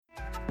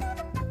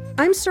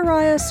I'm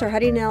Soraya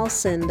Sarhadi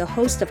Nelson, the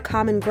host of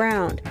Common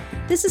Ground.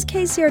 This is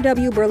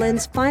KCRW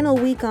Berlin's final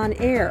week on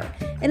air,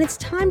 and it's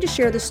time to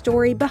share the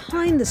story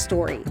behind the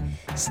story.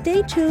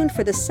 Stay tuned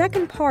for the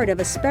second part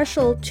of a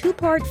special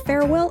two-part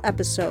farewell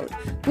episode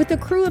with the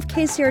crew of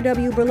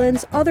KCRW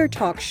Berlin's other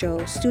talk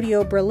show,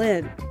 Studio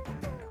Berlin.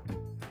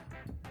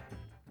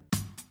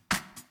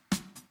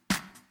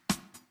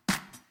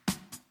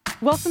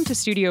 Welcome to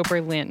Studio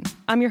Berlin.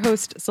 I'm your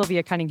host,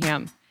 Sylvia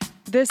Cunningham.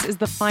 This is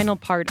the final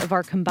part of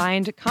our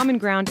combined Common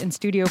Ground and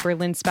Studio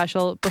Berlin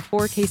special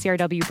before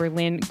KCRW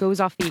Berlin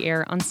goes off the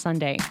air on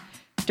Sunday.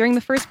 During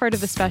the first part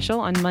of the special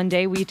on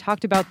Monday, we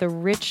talked about the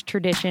rich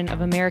tradition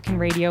of American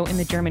radio in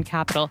the German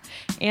capital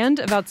and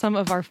about some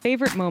of our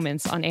favorite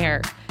moments on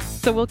air.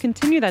 So we'll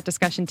continue that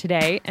discussion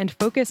today and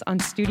focus on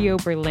Studio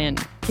Berlin,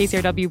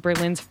 KCRW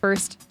Berlin's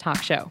first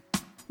talk show.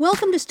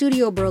 Welcome to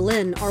Studio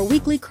Berlin, our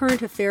weekly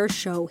current affairs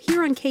show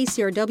here on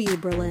KCRW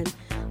Berlin.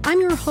 I'm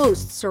your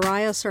host,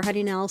 Soraya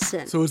Sarhadi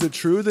Nelson. So is it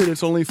true that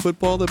it's only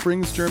football that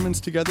brings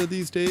Germans together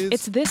these days?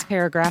 It's this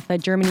paragraph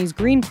that Germany's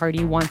Green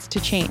Party wants to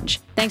change.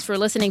 Thanks for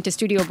listening to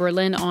Studio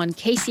Berlin on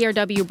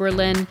KCRW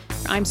Berlin.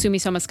 I'm Sumi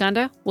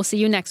Somaskanda. We'll see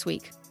you next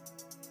week.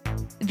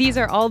 These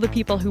are all the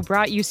people who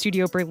brought you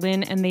Studio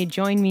Berlin, and they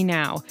join me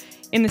now.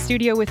 In the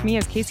studio with me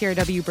is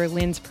KCRW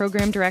Berlin's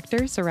program director,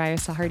 Soraya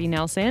Sarhadi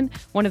Nelson,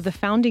 one of the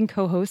founding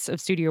co-hosts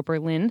of Studio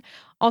Berlin.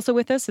 Also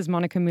with us is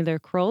Monika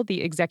Müller-Kroll,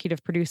 the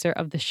executive producer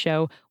of the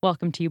show.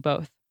 Welcome to you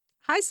both.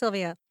 Hi,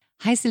 Sylvia.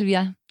 Hi,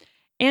 Sylvia.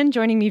 And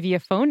joining me via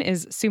phone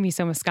is Sumi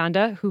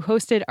Somaskanda, who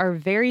hosted our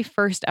very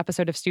first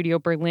episode of Studio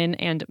Berlin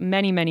and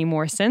many, many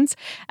more since,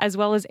 as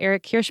well as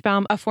Eric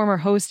Kirschbaum, a former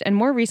host and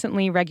more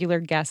recently regular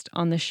guest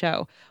on the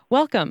show.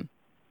 Welcome.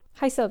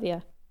 Hi,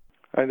 Sylvia.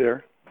 Hi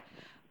there.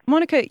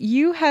 Monika,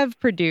 you have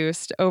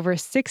produced over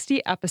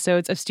 60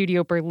 episodes of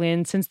Studio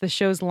Berlin since the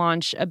show's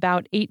launch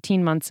about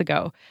 18 months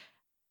ago.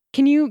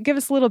 Can you give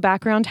us a little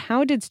background?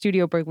 How did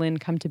Studio Berlin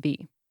come to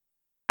be?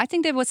 I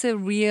think there was a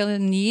real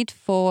need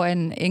for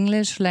an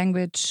English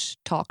language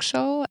talk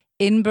show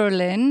in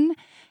Berlin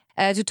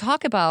to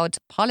talk about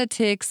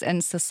politics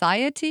and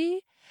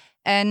society.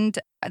 And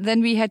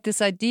then we had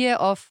this idea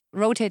of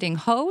rotating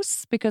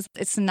hosts because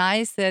it's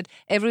nice that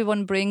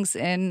everyone brings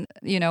in,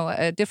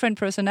 a different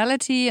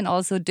personality and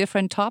also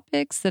different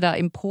topics that are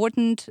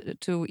important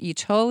to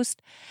each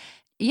host.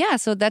 Yeah,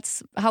 so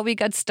that's how we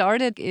got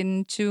started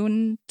in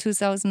June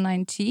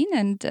 2019.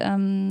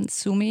 And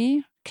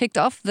Sumi kicked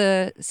off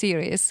the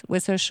series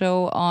with her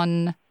show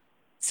on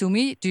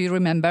Sumi. Do you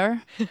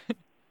remember?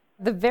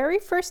 The very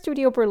first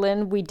Studio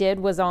Berlin we did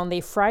was on the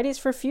Fridays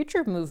for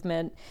Future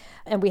movement,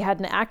 and we had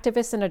an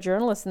activist and a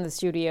journalist in the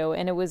studio,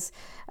 and it was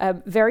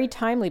very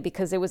timely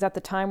because it was at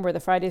the time where the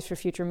Fridays for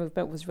Future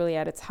movement was really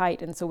at its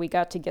height, and so we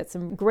got to get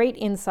some great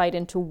insight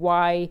into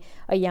why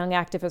a young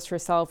activist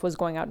herself was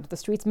going out into the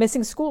streets,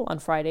 missing school on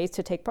Fridays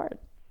to take part.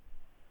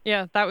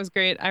 Yeah, that was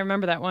great. I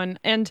remember that one.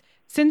 And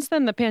since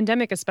then, the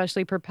pandemic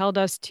especially propelled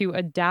us to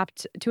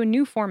adapt to a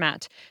new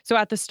format. So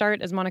at the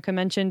start, as Monika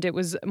mentioned, it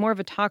was more of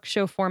a talk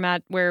show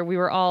format where we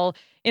were all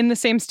in the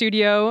same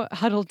studio,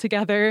 huddled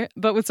together.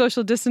 But with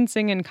social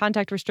distancing and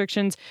contact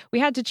restrictions, we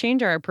had to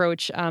change our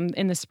approach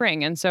in the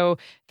spring. And so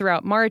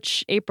throughout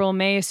March, April,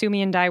 May,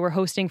 Sumi and I were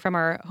hosting from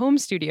our home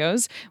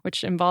studios,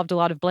 which involved a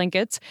lot of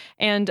blankets.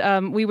 And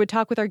we would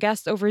talk with our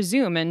guests over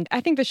Zoom. And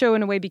I think the show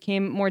in a way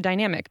became more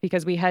dynamic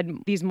because we had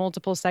these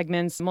multiple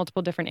segments,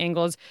 multiple different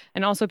angles,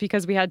 and also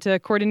because we had to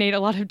coordinate a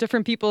lot of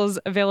different people's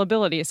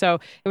availability. So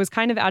it was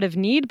kind of out of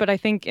need, but I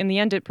think in the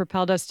end it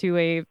propelled us to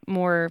a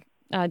more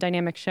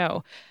dynamic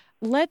show.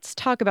 Let's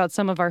talk about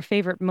some of our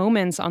favorite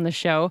moments on the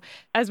show.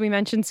 As we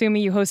mentioned,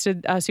 Sumi, you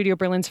hosted Studio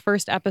Berlin's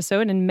first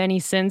episode and many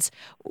since.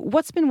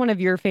 What's been one of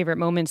your favorite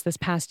moments this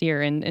past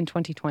year in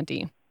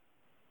 2020?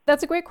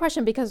 That's a great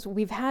question because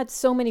we've had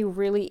so many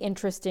really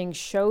interesting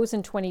shows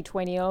in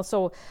 2020,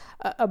 also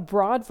a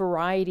broad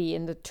variety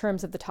in the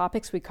terms of the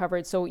topics we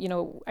covered. So,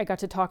 I got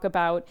to talk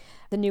about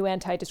the new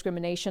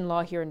anti-discrimination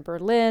law here in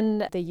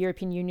Berlin, the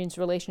European Union's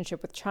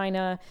relationship with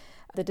China,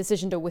 the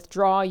decision to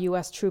withdraw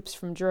U.S. troops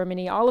from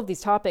Germany, all of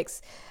these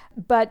topics.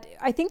 But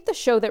I think the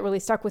show that really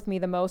stuck with me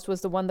the most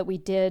was the one that we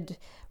did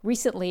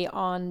recently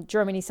on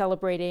Germany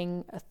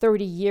celebrating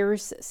 30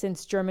 years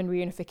since German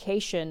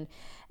reunification.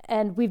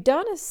 And we've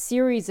done a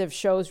series of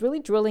shows really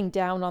drilling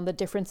down on the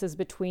differences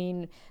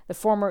between the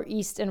former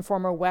East and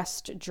former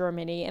West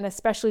Germany, and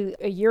especially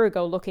a year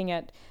ago looking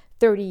at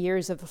 30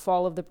 years of the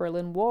fall of the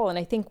Berlin Wall. And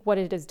I think what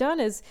it has done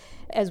is,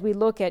 as we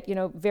look at,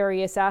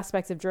 various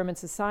aspects of German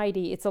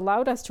society, it's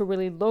allowed us to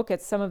really look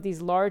at some of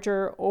these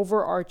larger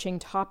overarching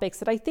topics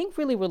that I think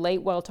really relate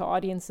well to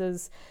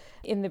audiences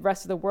in the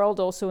rest of the world,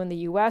 also in the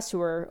US,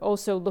 who are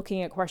also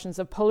looking at questions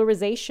of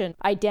polarization,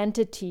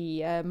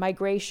 identity,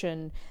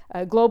 migration,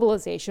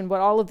 globalization,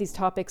 what all of these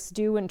topics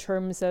do in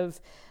terms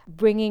of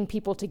bringing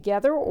people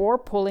together or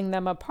pulling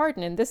them apart.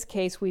 And in this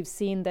case, we've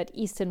seen that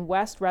East and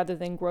West, rather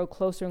than grow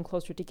closer and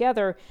closer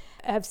together,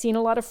 have seen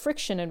a lot of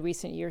friction in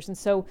recent years. And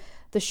so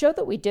the show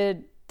that we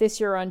did this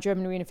year on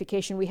German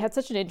reunification, we had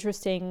such an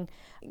interesting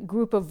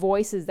group of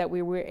voices that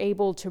we were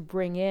able to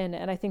bring in.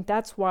 And I think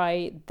that's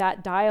why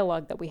that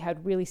dialogue that we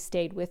had really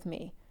stayed with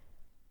me.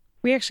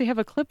 We actually have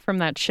a clip from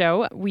that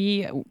show.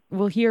 We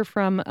will hear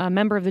from a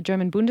member of the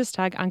German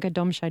Bundestag, Anke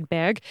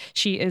Domscheit-Berg.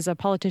 She is a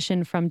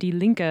politician from Die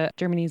Linke,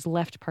 Germany's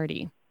left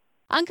party.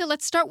 Anke,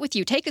 let's start with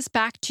you. Take us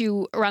back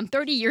to around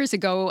 30 years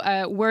ago,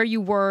 where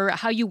you were,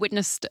 how you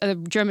witnessed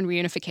German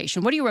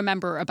reunification. What do you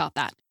remember about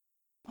that?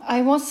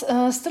 I was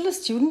still a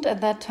student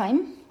at that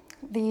time.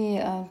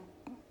 The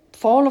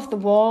fall of the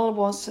wall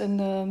was in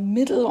the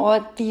middle, or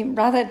at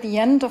the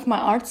end of my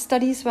art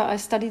studies, where I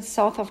studied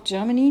south of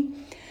Germany.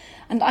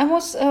 And I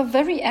was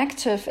very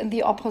active in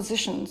the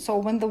opposition. So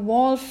when the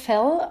wall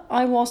fell,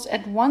 I was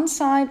at one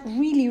side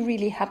really,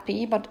 really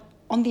happy. But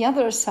on the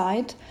other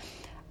side,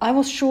 I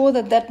was sure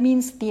that that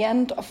means the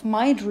end of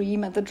my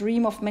dream and the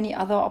dream of many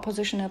other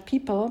oppositional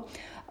people,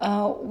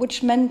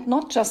 which meant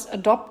not just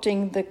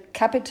adopting the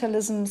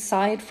capitalism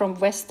side from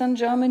Western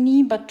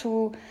Germany, but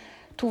to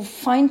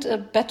find a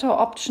better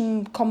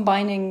option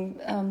combining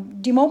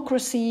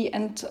democracy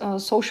and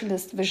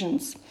socialist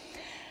visions.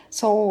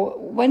 So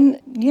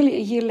when nearly a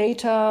year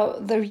later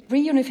the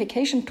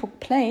reunification took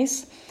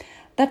place,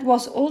 that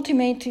was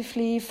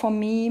ultimately for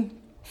me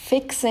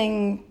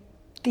fixing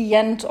the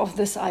end of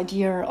this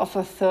idea of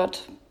a third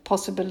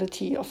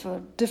possibility, of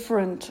a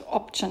different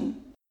option.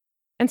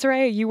 And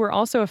Soraya, you were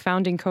also a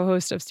founding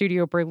co-host of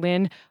Studio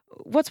Berlin.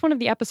 What's one of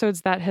the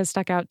episodes that has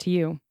stuck out to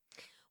you?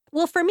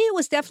 Well, for me, it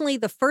was definitely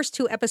the first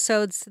 2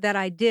 episodes that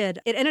I did.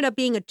 It ended up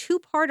being a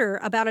 2-parter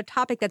about a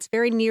topic that's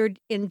very near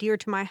and dear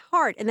to my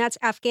heart, and that's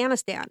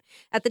Afghanistan.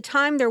 At the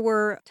time, there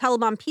were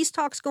Taliban peace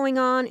talks going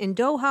on in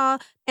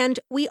Doha, and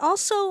we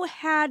also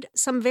had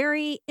some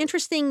very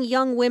interesting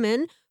young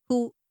women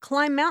who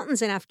climb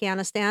mountains in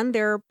Afghanistan.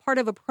 They're part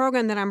of a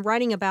program that I'm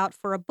writing about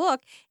for a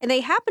book, and they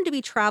happen to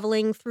be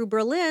traveling through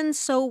Berlin,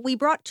 so we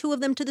brought 2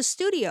 of them to the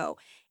studio.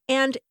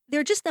 And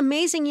they're just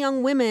amazing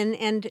young women,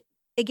 and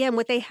again,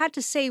 what they had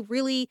to say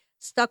really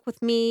stuck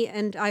with me,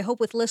 and I hope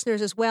with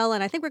listeners as well.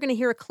 And I think we're going to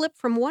hear a clip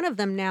from one of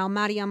them now,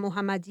 Mariam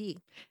Mohammadi.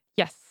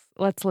 Yes,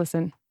 let's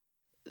listen.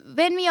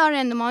 When we are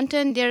in the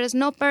mountain, there is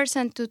no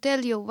person to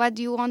tell you what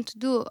you want to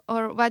do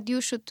or what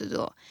you should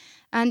do.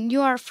 And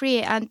you are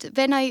free. And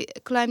when I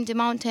climb the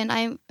mountain,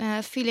 I'm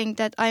feeling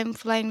that I'm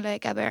flying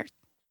like a bird.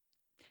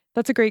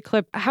 That's a great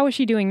clip. How is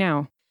she doing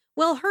now?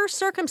 Well, her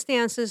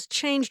circumstances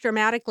changed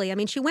dramatically. I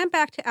mean, she went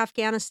back to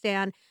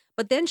Afghanistan,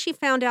 but then she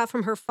found out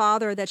from her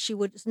father that she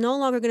was no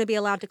longer going to be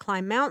allowed to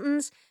climb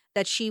mountains,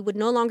 that she would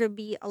no longer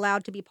be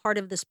allowed to be part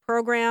of this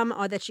program,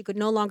 or that she could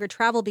no longer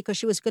travel because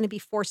she was going to be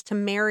forced to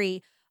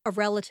marry a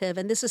relative.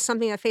 And this is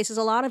something that faces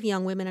a lot of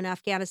young women in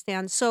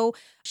Afghanistan. So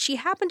she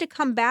happened to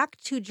come back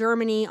to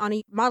Germany on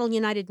a Model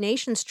United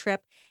Nations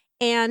trip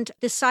and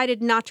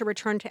decided not to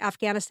return to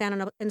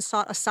Afghanistan and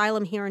sought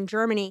asylum here in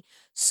Germany.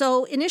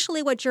 So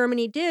initially what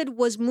Germany did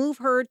was move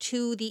her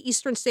to the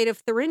eastern state of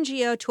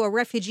Thuringia to a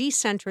refugee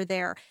center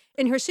there.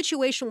 And her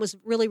situation was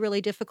really,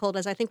 really difficult,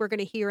 as I think we're going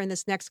to hear in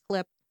this next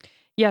clip.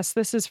 Yes,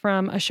 this is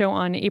from a show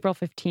on April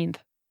 15th.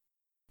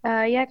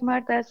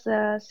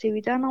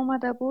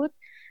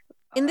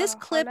 In this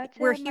clip,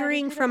 we're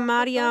hearing from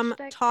Mariam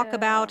talk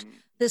about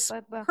this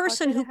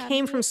person who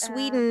came from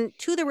Sweden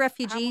to the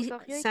refugee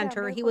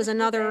center. He was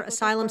another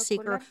asylum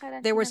seeker.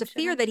 There was a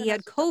fear that he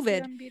had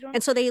COVID,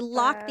 and so they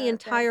locked the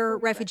entire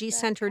refugee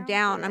center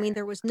down. I mean,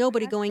 there was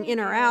nobody going in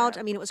or out.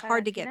 I mean, it was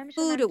hard to get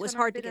food. It was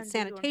hard to get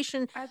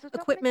sanitation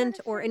equipment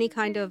or any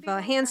kind of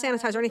hand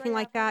sanitizer or anything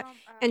like that.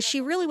 And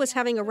she really was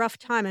having a rough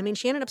time. I mean,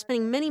 she ended up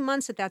spending many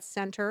months at that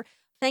center.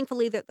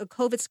 Thankfully, the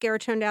COVID scare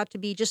turned out to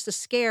be just a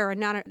scare and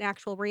not an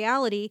actual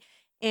reality.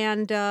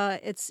 And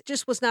it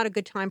just was not a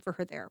good time for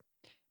her there.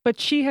 But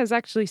she has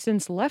actually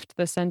since left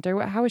the center.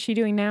 How is she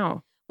doing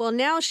now? Well,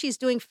 now she's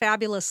doing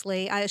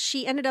fabulously.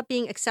 She ended up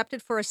being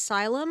accepted for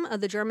asylum.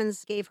 The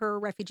Germans gave her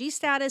refugee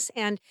status,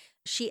 and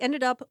she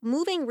ended up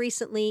moving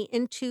recently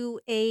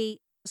into a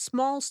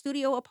small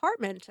studio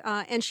apartment.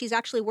 And she's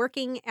actually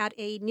working at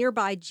a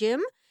nearby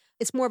gym.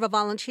 It's more of a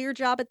volunteer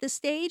job at this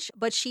stage,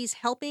 but she's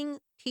helping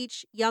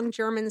teach young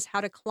Germans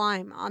how to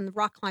climb on the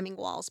rock climbing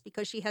walls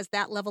because she has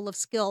that level of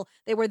skill.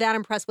 They were that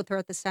impressed with her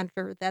at the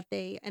center that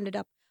they ended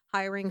up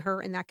hiring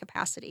her in that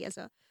capacity as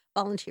a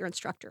volunteer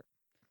instructor.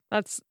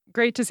 That's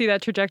great to see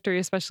that trajectory,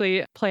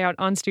 especially play out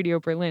on Studio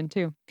Berlin,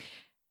 too.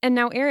 And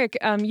now, Eric,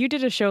 you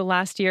did a show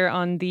last year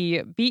on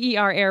the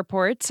BER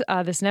airport,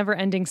 this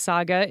never-ending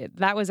saga.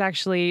 That was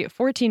actually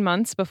 14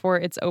 months before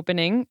its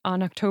opening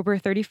on October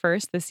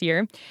 31st this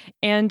year.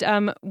 And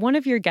one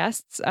of your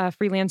guests,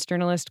 freelance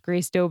journalist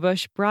Grace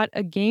Dobush, brought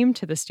a game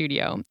to the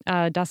studio,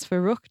 Das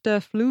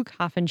verrückte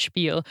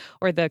Flughafenspiel,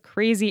 or the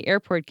crazy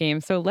airport game.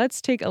 So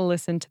let's take a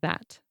listen to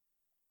that.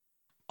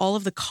 All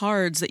of the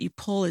cards that you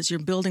pull as you're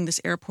building this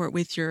airport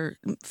with your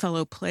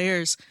fellow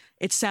players,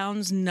 it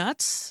sounds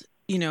nuts.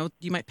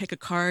 you might pick a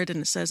card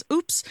and it says,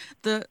 oops,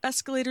 the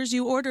escalators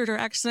you ordered are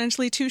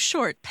accidentally too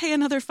short. Pay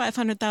another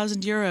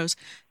 500,000 euros.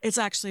 It's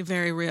actually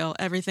very real.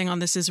 Everything on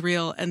this is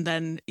real. And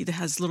then it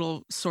has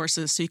little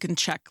sources so you can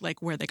check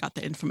like where they got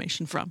the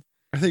information from.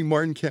 I think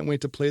Martin can't wait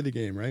to play the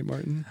game, right,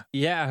 Martin?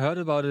 Yeah, I heard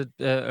about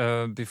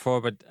it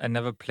before, but I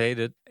never played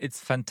it.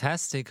 It's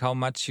fantastic how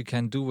much you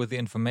can do with the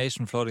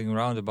information floating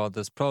around about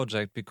this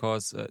project,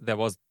 because there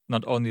was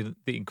not only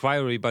the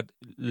inquiry, but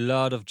a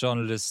lot of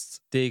journalists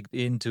digged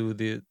into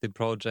the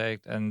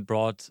project and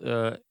brought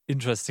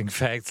interesting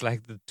facts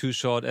like the too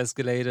short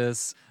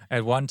escalators.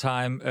 At one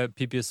time,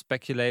 people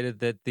speculated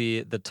that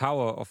the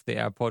tower of the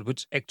airport,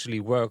 which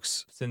actually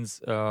works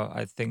since,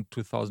 I think,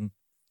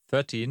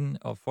 2013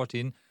 or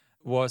 14,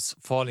 was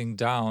falling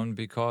down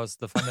because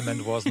the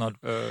fundament was not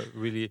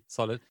really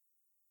solid.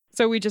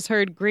 So we just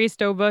heard Grace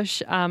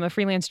Dobush, a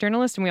freelance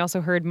journalist, and we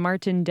also heard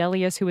Martin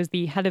Delius, who was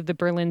the head of the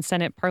Berlin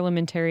Senate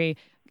parliamentary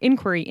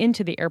inquiry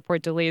into the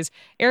airport delays.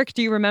 Eric,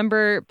 do you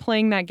remember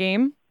playing that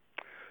game?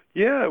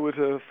 Yeah, it was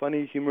a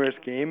funny, humorous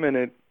game, and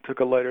it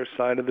took a lighter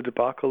side of the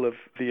debacle of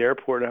the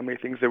airport and how many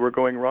things that were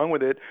going wrong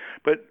with it.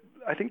 But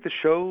I think the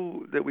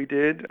show that we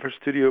did for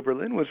Studio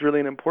Berlin was really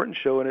an important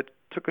show, and it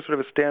took a sort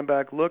of a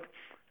stand-back look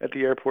at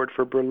the airport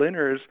for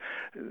Berliners.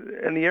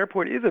 And the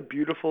airport is a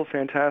beautiful,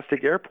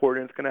 fantastic airport,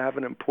 and it's going to have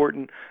an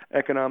important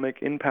economic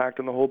impact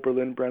on the whole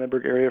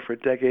Berlin-Brandenburg area for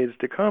decades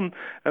to come.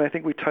 And I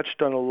think we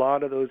touched on a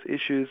lot of those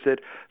issues that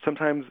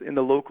sometimes in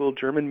the local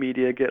German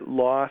media get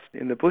lost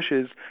in the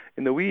bushes,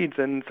 in the weeds.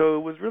 And so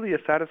it was really a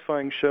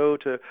satisfying show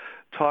to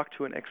talk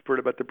to an expert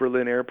about the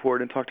Berlin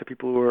airport and talk to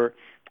people who are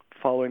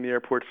following the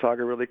airport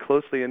saga really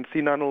closely and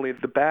see not only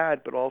the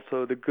bad, but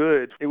also the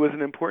good. It was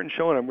an important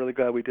show, and I'm really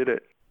glad we did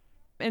it.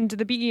 And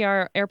the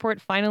BER airport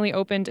finally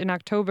opened in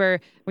October.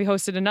 We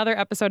hosted another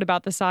episode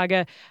about the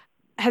saga.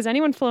 Has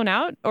anyone flown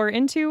out or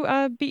into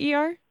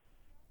BER?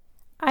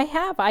 I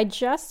have. I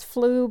just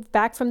flew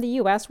back from the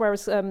U.S. where I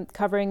was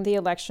covering the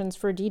elections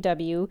for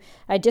DW.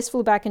 I just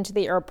flew back into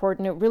the airport,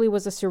 and it really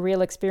was a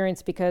surreal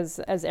experience because,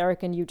 as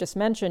Eric and you just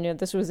mentioned,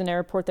 this was an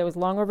airport that was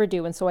long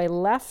overdue. And so I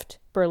left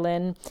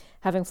Berlin,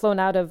 having flown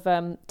out of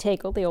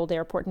Tegel, the old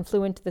airport, and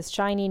flew into this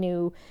shiny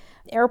new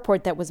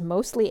airport that was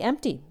mostly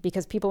empty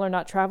because people are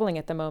not traveling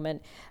at the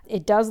moment.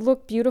 It does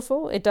look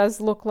beautiful. It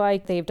does look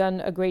like they've done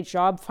a great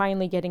job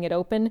finally getting it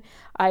open.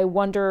 I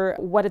wonder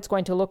what it's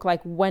going to look like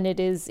when it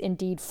is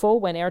indeed full,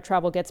 when air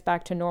travel gets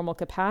back to normal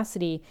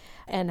capacity,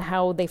 and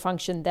how they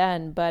function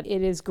then. But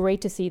it is great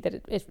to see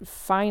that it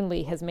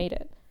finally has made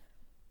it.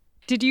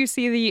 Did you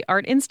see the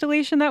art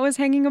installation that was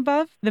hanging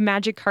above, the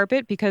magic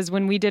carpet? Because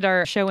when we did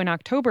our show in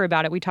October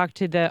about it, we talked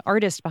to the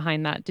artist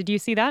behind that. Did you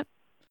see that?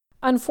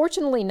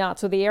 Unfortunately not.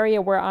 So the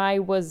area where I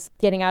was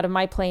getting out of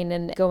my plane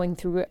and going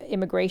through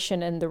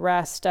immigration and the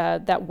rest,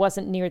 that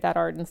wasn't near that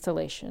art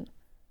installation.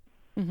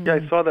 Mm-hmm. Yeah,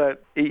 I saw that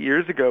 8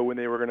 years ago when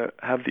they were going to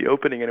have the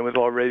opening, and it was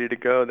all ready to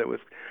go.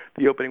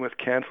 The opening was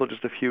canceled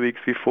just a few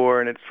weeks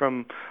before, and it's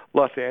from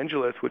Los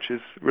Angeles, which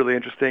is really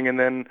interesting. And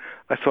then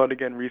I saw it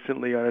again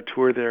recently on a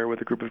tour there with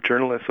a group of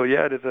journalists. So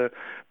yeah, it is a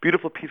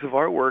beautiful piece of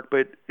artwork,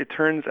 but it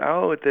turns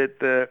out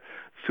that the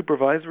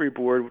supervisory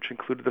board, which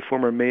included the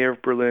former mayor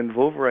of Berlin,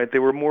 Wowereit, they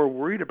were more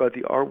worried about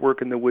the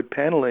artwork and the wood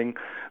paneling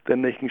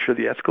than making sure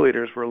the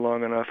escalators were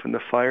long enough and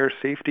the fire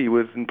safety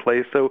was in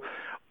place. So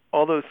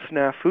all those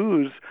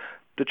snafus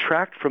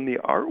detract from the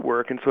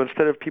artwork, and so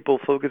instead of people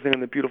focusing on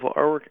the beautiful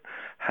artwork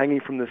hanging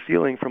from the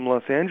ceiling from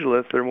Los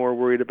Angeles, they're more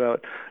worried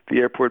about the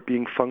airport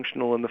being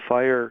functional and the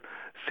fire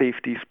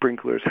safety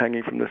sprinklers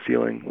hanging from the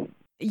ceiling.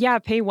 Yeah,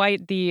 Pei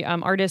White, the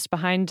artist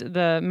behind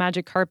the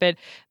magic carpet,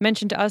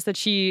 mentioned to us that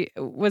she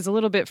was a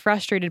little bit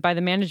frustrated by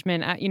the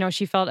management.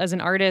 She felt as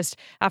an artist,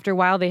 after a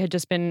while, they had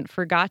just been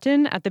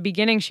forgotten. At the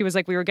beginning, she was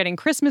like, we were getting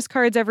Christmas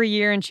cards every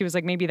year. And she was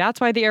like, maybe that's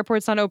why the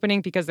airport's not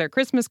opening, because their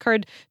Christmas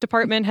card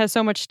department has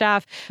so much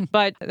staff.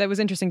 But that was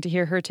interesting to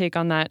hear her take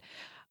on that.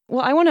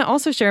 Well, I want to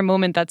also share a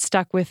moment that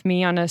stuck with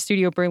me on a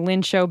Studio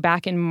Berlin show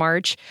back in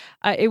March.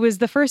 It was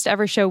the first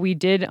ever show we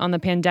did on the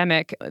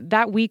pandemic.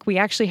 That week, we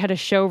actually had a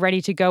show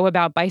ready to go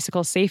about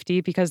bicycle safety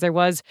because there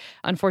was,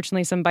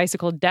 unfortunately, some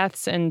bicycle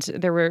deaths, and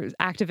there were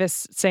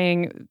activists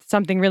saying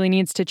something really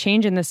needs to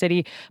change in the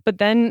city. But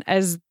then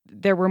as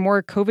there were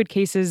more COVID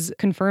cases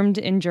confirmed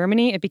in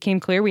Germany, it became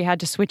clear we had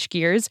to switch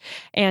gears.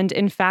 And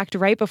in fact,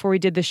 right before we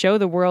did the show,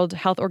 the World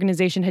Health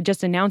Organization had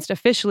just announced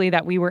officially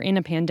that we were in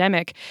a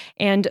pandemic.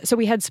 And so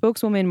we had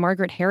spokeswoman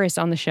Margaret Harris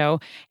on the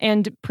show.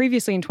 And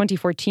previously in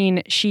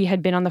 2014, she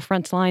had been on the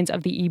front lines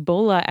of the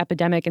Ebola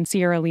epidemic in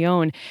Sierra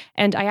Leone.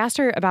 And I asked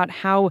her about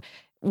how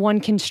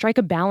one can strike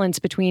a balance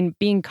between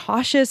being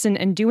cautious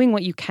and doing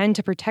what you can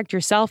to protect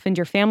yourself and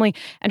your family,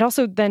 and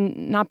also then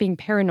not being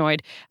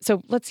paranoid.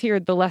 So let's hear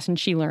the lesson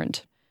she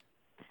learned.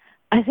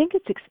 I think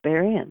it's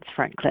experience,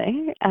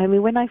 frankly. I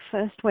mean, when I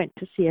first went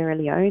to Sierra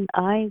Leone,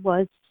 I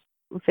was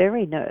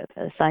very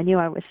nervous. I knew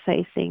I was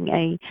facing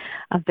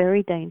a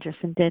very dangerous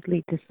and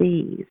deadly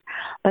disease.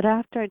 But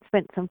after I'd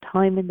spent some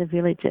time in the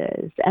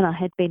villages and I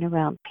had been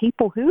around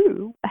people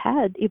who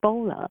had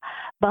Ebola,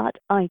 but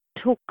I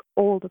took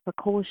all the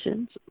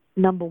precautions,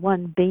 number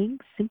one being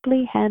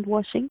simply hand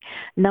washing,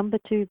 number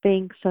two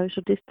being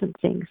social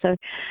distancing. So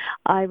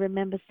I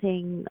remember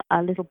seeing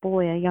a little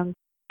boy, a young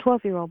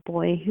 12-year-old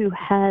boy who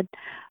had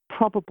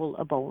probable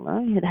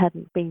Ebola. It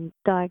hadn't been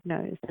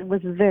diagnosed and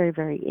was very,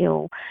 very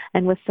ill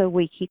and was so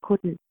weak he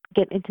couldn't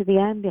get into the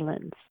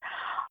ambulance.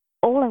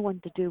 All I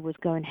wanted to do was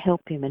go and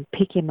help him and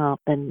pick him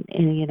up and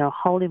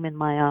hold him in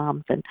my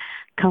arms and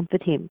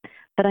comfort him.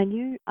 But I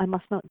knew I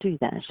must not do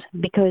that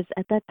because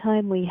at that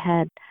time we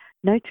had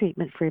no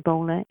treatment for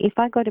Ebola. If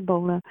I got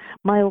Ebola,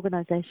 my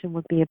organization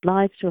would be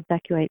obliged to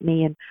evacuate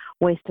me and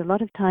waste a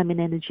lot of time and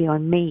energy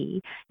on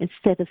me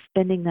instead of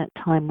spending that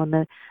time on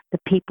the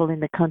people in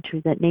the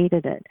country that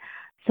needed it.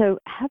 So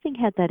having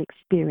had that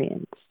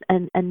experience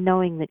and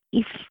knowing that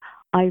if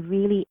I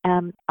really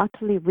am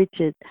utterly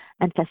rigid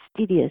and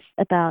fastidious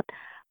about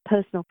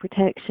personal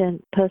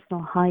protection,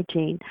 personal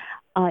hygiene,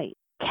 I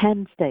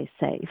can stay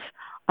safe.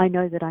 I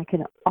know that I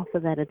can offer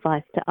that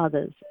advice to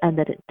others and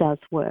that it does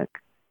work.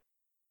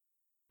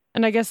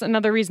 And I guess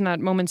another reason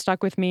that moment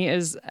stuck with me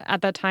is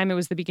at that time, it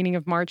was the beginning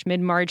of March,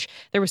 mid-March.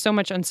 There was so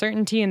much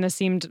uncertainty and this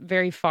seemed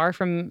very far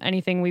from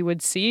anything we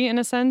would see in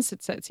a sense.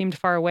 It seemed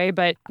far away.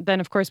 But then,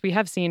 of course, we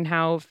have seen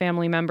how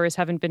family members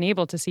haven't been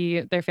able to see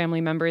their family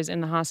members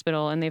in the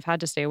hospital and they've had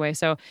to stay away.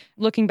 So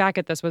looking back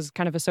at this was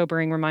kind of a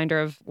sobering reminder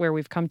of where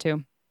we've come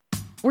to.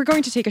 We're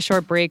going to take a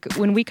short break.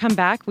 When we come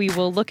back, we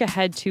will look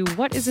ahead to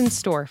what is in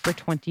store for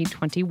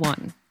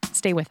 2021.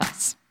 Stay with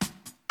us.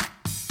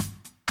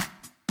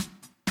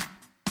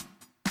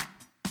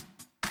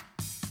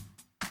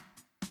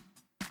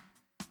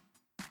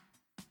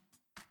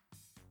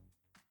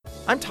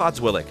 I'm Todd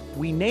Zwillick.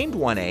 We named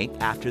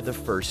 1A after the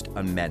First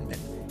Amendment.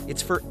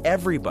 It's for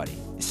everybody,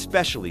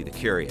 especially the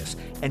curious.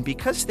 And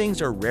because things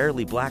are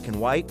rarely black and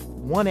white,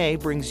 1A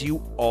brings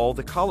you all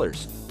the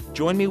colors.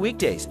 Join me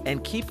weekdays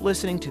and keep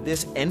listening to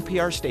this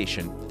NPR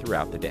station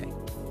throughout the day.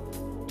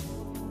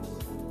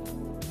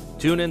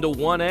 Tune into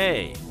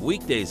 1A,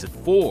 weekdays at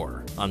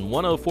 4 on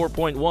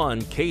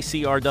 104.1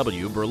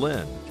 KCRW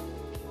Berlin.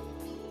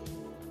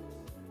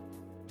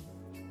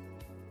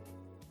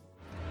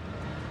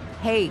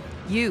 Hey,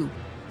 you.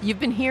 You've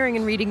been hearing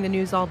and reading the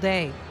news all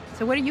day.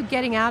 So what are you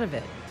getting out of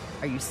it?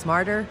 Are you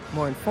smarter,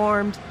 more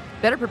informed,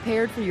 better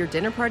prepared for your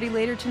dinner party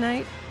later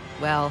tonight?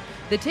 Well,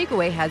 The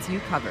Takeaway has you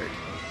covered.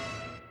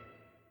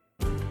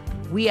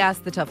 We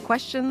ask the tough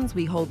questions,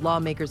 we hold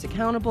lawmakers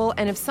accountable,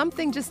 and if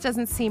something just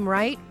doesn't seem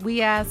right,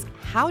 we ask,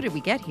 how did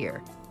we get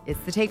here? It's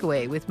The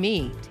Takeaway with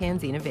me,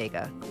 Tanzina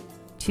Vega.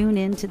 Tune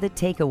in to The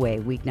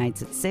Takeaway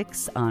weeknights at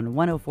 6 on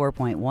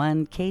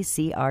 104.1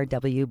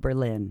 KCRW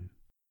Berlin.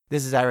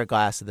 This is Ira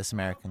Glass of This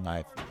American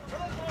Life.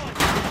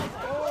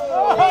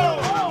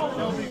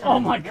 Oh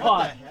my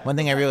God! One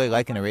thing I really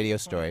like in a radio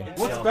story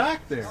What's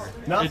back there?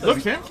 It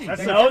looks empty.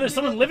 No, there's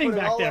someone living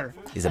back there.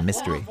 is a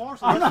mystery.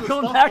 I'm not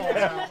going back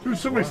there. There's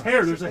somebody's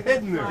hair. There's a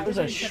head in there. There's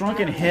a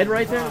shrunken head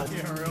right there.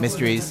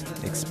 Mysteries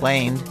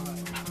explained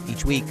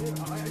each week.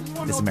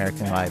 This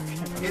American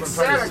Life. It's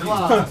Santa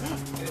Claus.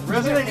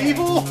 Resident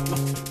Evil.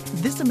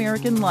 This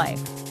American Life.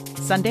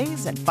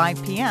 Sundays at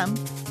 5 p.m.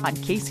 on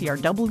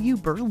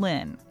KCRW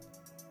Berlin.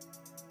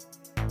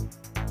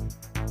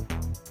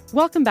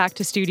 Welcome back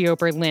to Studio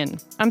Berlin.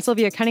 I'm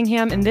Sylvia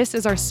Cunningham, and this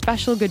is our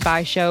special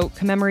goodbye show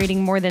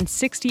commemorating more than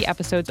 60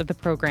 episodes of the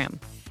program.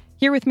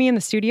 Here with me in the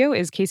studio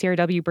is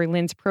KCRW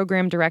Berlin's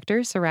program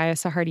director, Soraya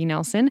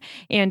Sahardi-Nelson,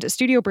 and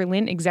Studio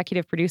Berlin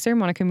executive producer,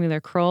 Monika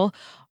Müller-Kroll.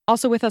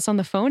 Also with us on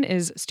the phone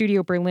is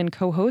Studio Berlin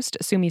co-host,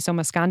 Sumi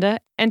Somaskanda,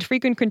 and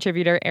frequent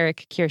contributor,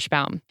 Eric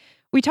Kirschbaum.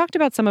 We talked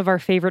about some of our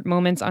favorite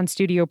moments on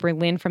Studio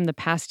Berlin from the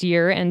past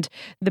year and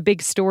the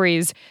big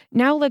stories.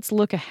 Now let's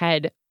look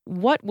ahead.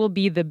 What will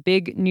be the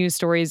big news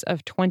stories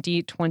of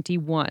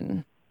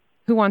 2021?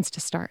 Who wants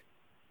to start?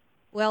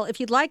 Well, if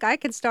you'd like, I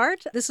could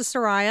start. This is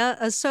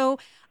Soraya. So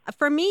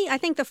for me, I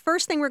think the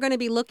first thing we're going to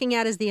be looking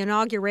at is the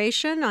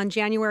inauguration on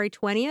January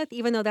 20th,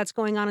 even though that's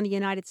going on in the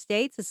United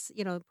States. It's,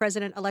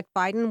 President-elect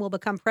Biden will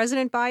become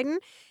President Biden.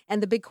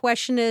 And the big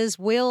question is,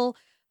 will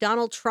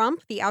Donald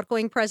Trump, the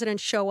outgoing president,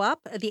 show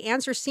up? The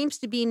answer seems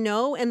to be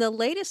no. And the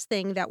latest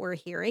thing that we're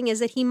hearing is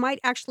that he might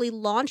actually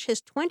launch his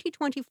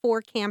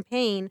 2024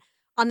 campaign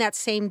on that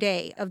same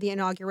day of the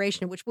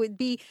inauguration, which would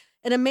be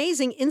an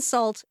amazing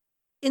insult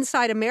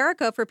inside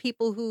America for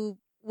people who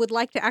would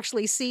like to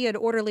actually see an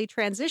orderly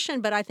transition.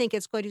 But I think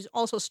it's going to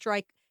also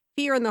strike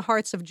fear in the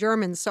hearts of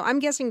Germans. So I'm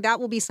guessing that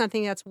will be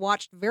something that's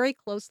watched very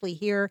closely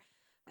here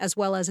as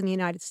well as in the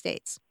United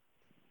States.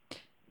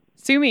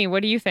 Sumi,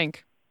 what do you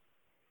think?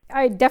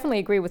 I definitely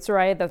agree with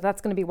Soraya that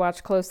that's going to be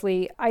watched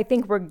closely. I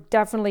think we're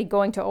definitely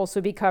going to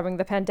also be covering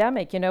the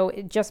pandemic,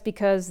 just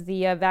because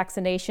the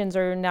vaccinations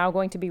are now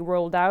going to be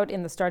rolled out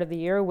in the start of the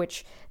year,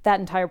 which that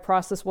entire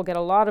process will get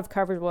a lot of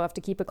coverage. We'll have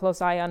to keep a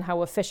close eye on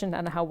how efficient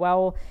and how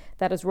well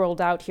that is rolled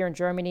out here in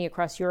Germany,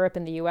 across Europe,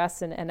 in the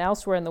US, and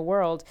elsewhere in the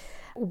world.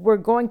 We're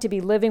going to be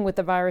living with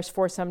the virus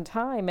for some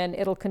time, and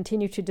it'll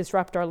continue to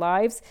disrupt our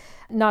lives.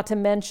 Not to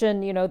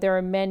mention, there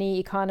are many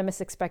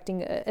economists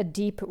expecting a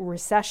deep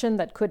recession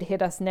that could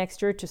hit us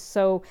next year.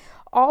 So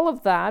all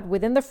of that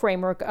within the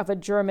framework of a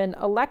German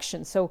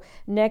election. So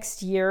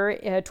next year,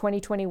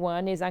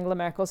 2021, is Angela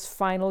Merkel's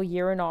final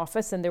year in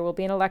office, and there will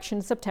be an election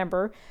in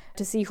September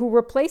to see who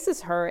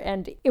replaces her.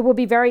 And it will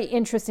be very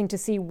interesting to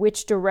see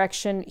which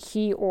direction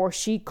he or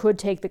she could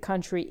take the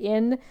country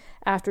in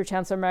after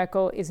Chancellor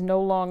Merkel is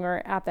no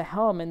longer at the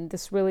helm. And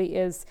this really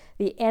is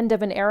the end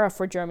of an era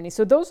for Germany.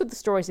 So those are the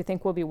stories I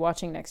think we'll be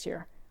watching next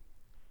year.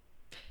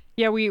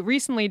 Yeah, we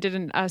recently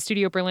did a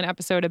Studio Berlin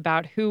episode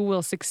about who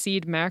will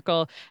succeed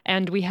Merkel,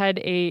 and we had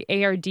a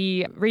ARD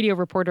radio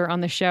reporter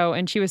on the show,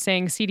 and she was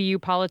saying CDU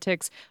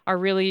politics are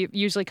really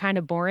usually kind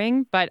of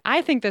boring, but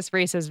I think this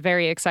race is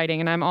very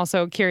exciting, and I'm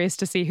also curious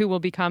to see who will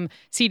become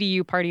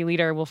CDU party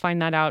leader. We'll find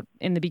that out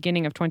in the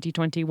beginning of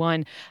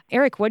 2021.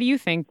 Eric, what do you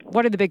think?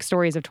 What are the big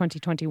stories of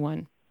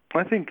 2021?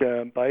 I think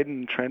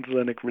Biden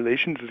transatlantic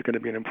relations is going to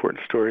be an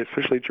important story,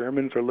 especially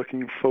Germans are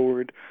looking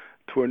forward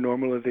to a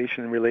normalization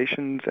in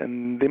relations,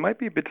 and they might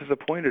be a bit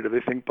disappointed if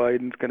they think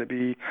Biden's going to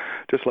be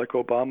just like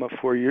Obama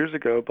 4 years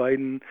ago.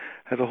 Biden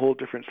has a whole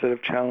different set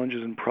of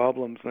challenges and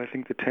problems, and I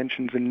think the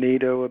tensions in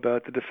NATO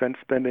about the defense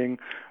spending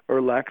or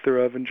lack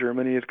thereof in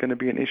Germany is going to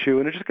be an issue,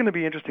 and it's just going to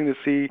be interesting to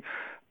see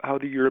how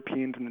the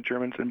Europeans and the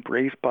Germans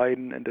embrace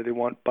Biden, and do they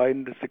want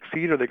Biden to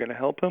succeed? Are they going to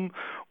help him,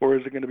 or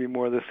is it going to be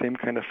more of the same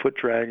kind of foot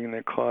dragging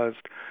that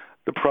caused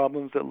the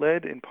problems that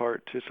led in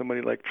part to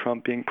somebody like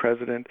Trump being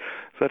president?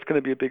 So that's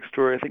going to be a big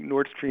story. I think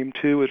Nord Stream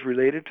 2 is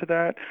related to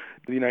that.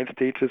 The United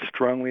States is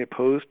strongly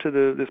opposed to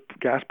this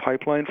gas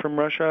pipeline from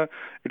Russia.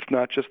 It's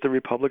not just the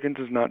Republicans,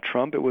 it's not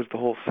Trump, it was the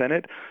whole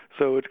Senate.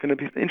 So it's going to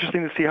be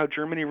interesting to see how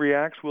Germany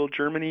reacts. Will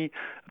Germany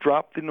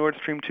drop the Nord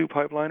Stream 2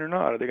 pipeline or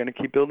not? Are they going to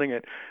keep building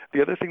it?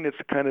 The other thing that's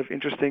kind of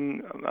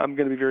interesting, I'm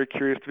going to be very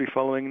curious to be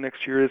following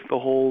next year, is the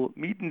whole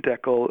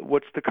Mietendeckel.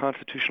 What's the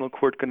Constitutional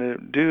Court going to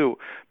do?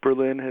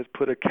 Berlin has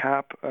put a cap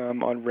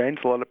on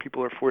rents. A lot of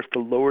people are forced to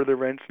lower their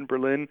rents in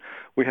Berlin.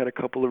 We had a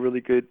couple of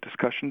really good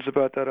discussions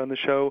about that on the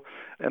show,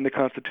 and the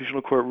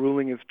Constitutional Court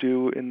ruling is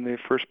due in the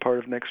first part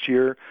of next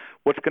year.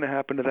 What's going to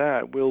happen to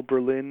that? Will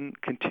Berlin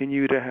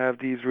continue to have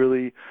these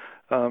really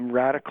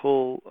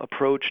radical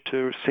approach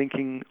to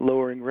sinking,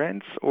 lowering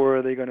rents, or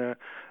are they going to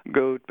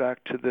go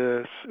back to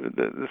the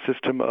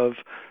system of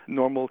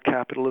normal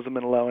capitalism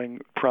and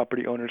allowing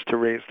property owners to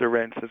raise their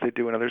rents as they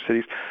do in other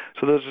cities?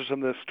 So those are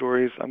some of the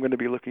stories I'm going to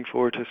be looking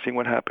forward to seeing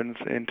what happens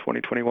in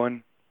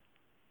 2021.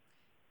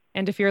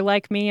 And if you're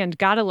like me and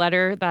got a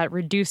letter that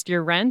reduced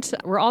your rent,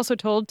 we're also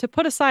told to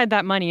put aside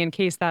that money in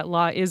case that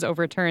law is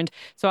overturned.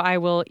 So I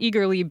will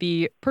eagerly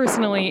be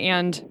personally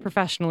and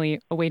professionally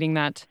awaiting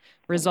that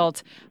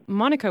result.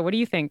 Monika, what do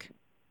you think?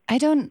 I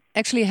don't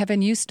actually have a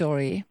news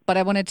story, but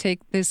I want to take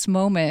this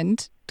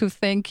moment to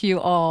thank you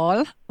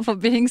all for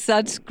being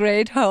such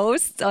great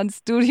hosts on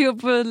Studio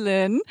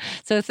Berlin.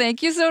 So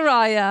thank you,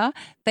 Soraya.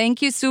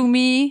 Thank you,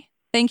 Sumi.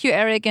 Thank you,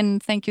 Eric.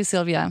 And thank you,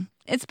 Sylvia.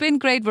 It's been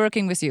great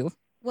working with you.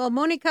 Well,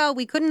 Monika,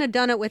 we couldn't have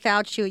done it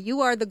without you.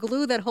 You are the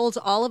glue that holds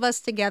all of us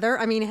together.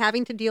 I mean,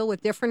 having to deal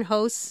with different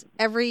hosts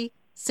every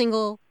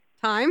single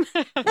time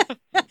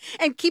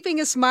and keeping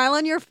a smile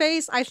on your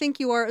face, I think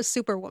you are a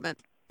superwoman.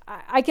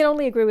 I can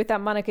only agree with that,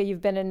 Monika.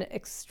 You've been an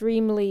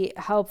extremely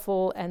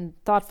helpful and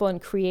thoughtful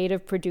and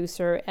creative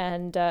producer,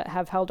 and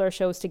have held our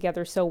shows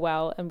together so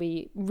well, and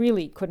we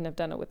really couldn't have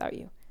done it without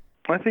you.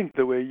 I think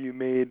the way you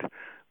made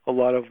a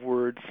lot of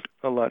words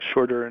a lot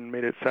shorter and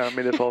made us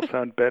all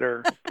sound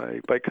better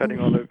by cutting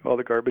all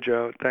the garbage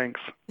out. Thanks.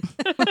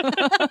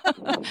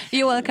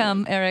 You're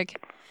welcome,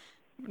 Eric.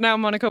 Now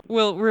Monika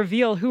will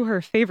reveal who her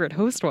favorite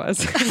host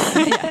was.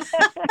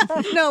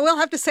 No, we'll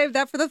have to save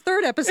that for the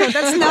third episode.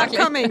 That's not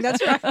coming.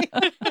 That's right.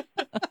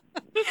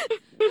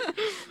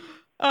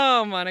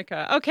 Oh,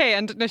 Monika. Okay,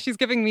 and now she's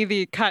giving me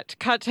the cut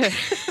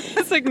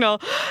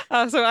signal.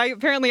 So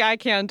I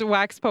can't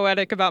wax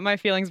poetic about my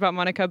feelings about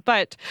Monika.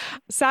 But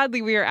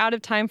sadly, we are out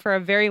of time for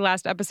our very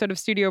last episode of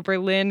Studio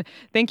Berlin.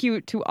 Thank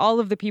you to all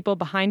of the people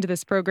behind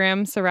this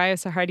program. Soraya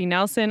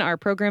Sarhadi-Nelson, our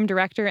program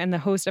director and the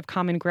host of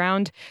Common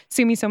Ground.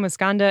 Sumi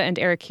Somaskanda and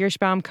Eric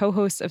Kirschbaum,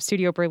 co-hosts of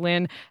Studio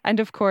Berlin.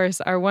 And of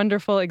course, our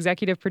wonderful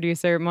executive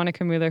producer, Monika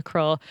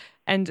Müller-Kroll.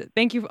 And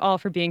thank you all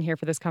for being here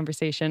for this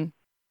conversation.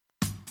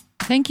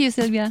 Thank you,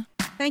 Sylvia.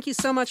 Thank you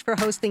so much for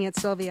hosting it,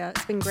 Sylvia.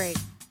 It's been great.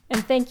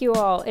 And thank you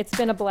all. It's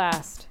been a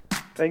blast.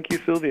 Thank you,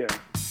 Sylvia.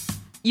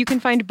 You can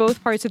find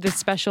both parts of this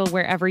special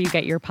wherever you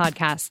get your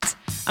podcasts.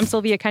 I'm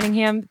Sylvia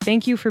Cunningham.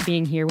 Thank you for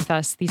being here with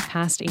us these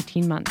past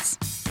 18 months.